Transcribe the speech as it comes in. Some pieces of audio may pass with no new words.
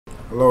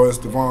Hello, it's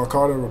Devon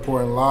Carter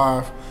reporting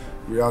live.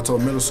 Rialto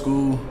Middle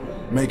School,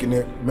 making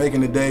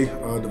the day.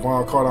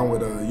 Devon Carter, I'm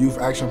with a Youth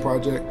Action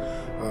Project,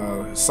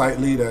 site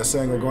lead at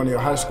San Gregorio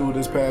High School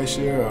this past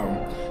year.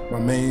 My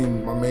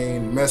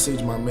main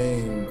message, my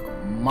main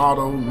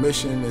motto,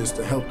 mission is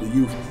to help the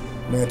youth.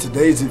 Man,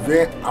 today's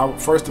event,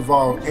 first of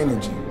all,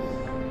 energy.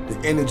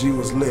 The energy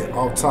was lit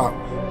off top,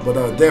 but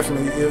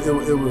definitely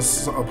it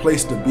was a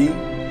place to be.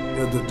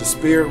 The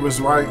spirit was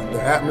right,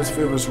 the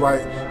atmosphere was right.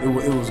 It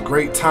was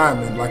great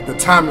timing. Like the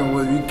timing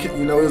was,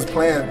 it was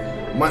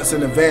planned months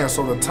in advance,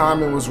 so the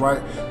timing was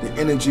right, the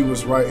energy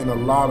was right, and a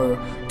lot of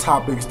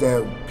topics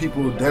that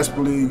people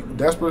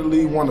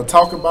desperately want to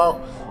talk about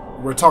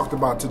were talked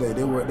about today.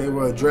 They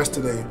were addressed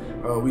today.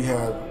 We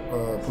had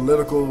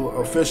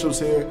political officials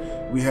here.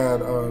 We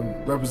had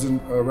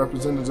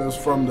representatives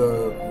from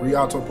the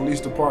Rialto Police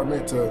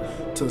Department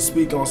to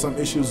speak on some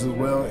issues as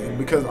well.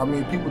 Because I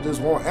mean, people just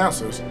want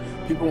answers.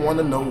 People want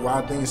to know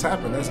why things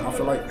happen. I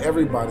feel like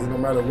everybody, no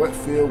matter what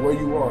field, where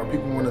you are,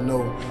 people want to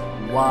know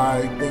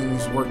why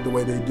things work the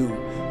way they do.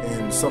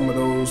 And some of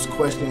those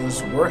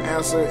questions were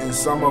answered, and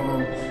some of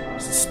them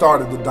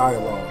started the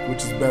dialogue,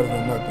 which is better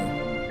than nothing.